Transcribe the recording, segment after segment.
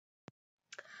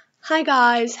Hi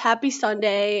guys, happy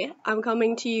Sunday. I'm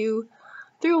coming to you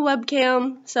through a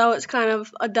webcam, so it's kind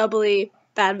of a doubly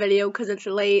bad video because it's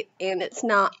late and it's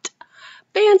not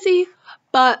fancy,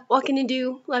 but what can you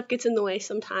do? Life gets in the way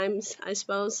sometimes, I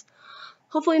suppose.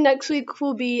 Hopefully next week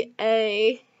will be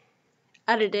a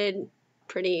edited,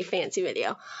 pretty fancy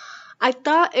video. I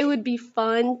thought it would be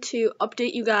fun to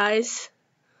update you guys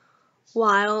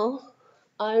while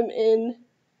I'm in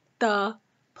the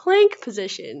plank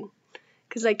position,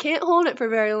 because I can't hold it for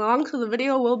very long, so the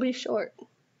video will be short.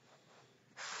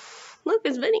 Look,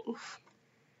 it's Vinny.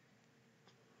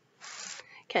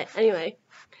 Okay, anyway.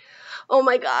 Oh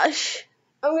my gosh.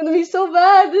 I'm gonna be so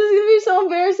bad. This is gonna be so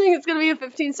embarrassing. It's gonna be a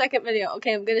 15-second video.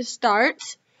 Okay, I'm gonna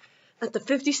start at the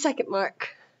 50-second mark.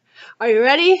 Are you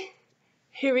ready?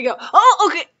 Here we go. Oh,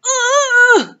 okay.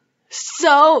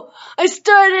 So, I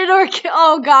started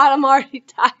oh god, I'm already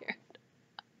tired.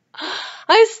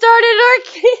 I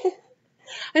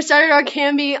started our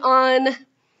Canby on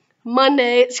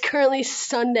Monday. It's currently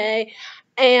Sunday,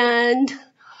 and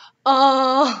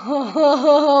I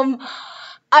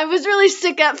was really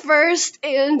sick at first,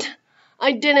 and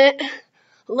I didn't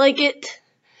like it,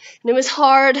 and it was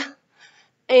hard,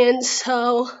 and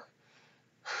so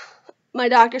my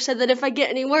doctor said that if I get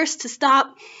any worse to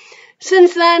stop.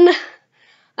 Since then,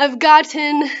 I've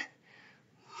gotten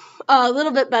a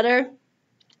little bit better,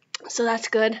 so that's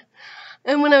good.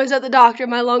 And when I was at the doctor,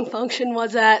 my lung function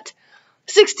was at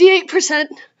 68%,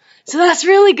 so that's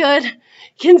really good,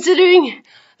 considering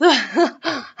the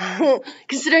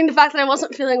fact that I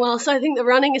wasn't feeling well. So I think the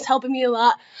running is helping me a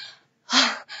lot.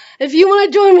 If you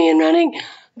want to join me in running,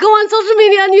 go on social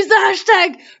media and use the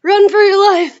hashtag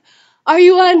 #RunForYourLife.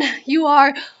 RUN, you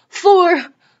are for.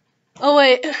 Oh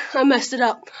wait, I messed it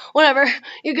up. Whatever,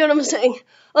 you get what I'm saying.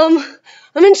 I'm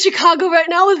in Chicago right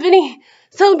now with Vinny,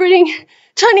 celebrating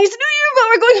Chinese New Year, but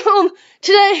we're going home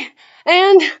today,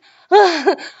 and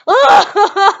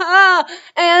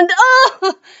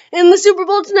in the Super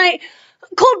Bowl tonight,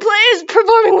 Coldplay is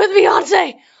performing with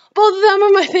Beyonce. Both of them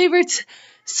are my favorites,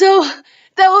 so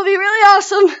that will be really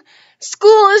awesome.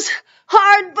 School is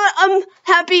hard, but I'm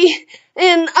happy,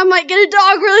 and I might get a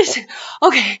dog really soon.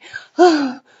 Okay.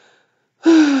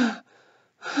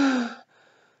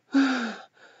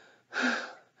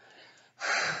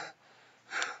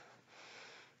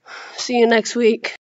 See you next week.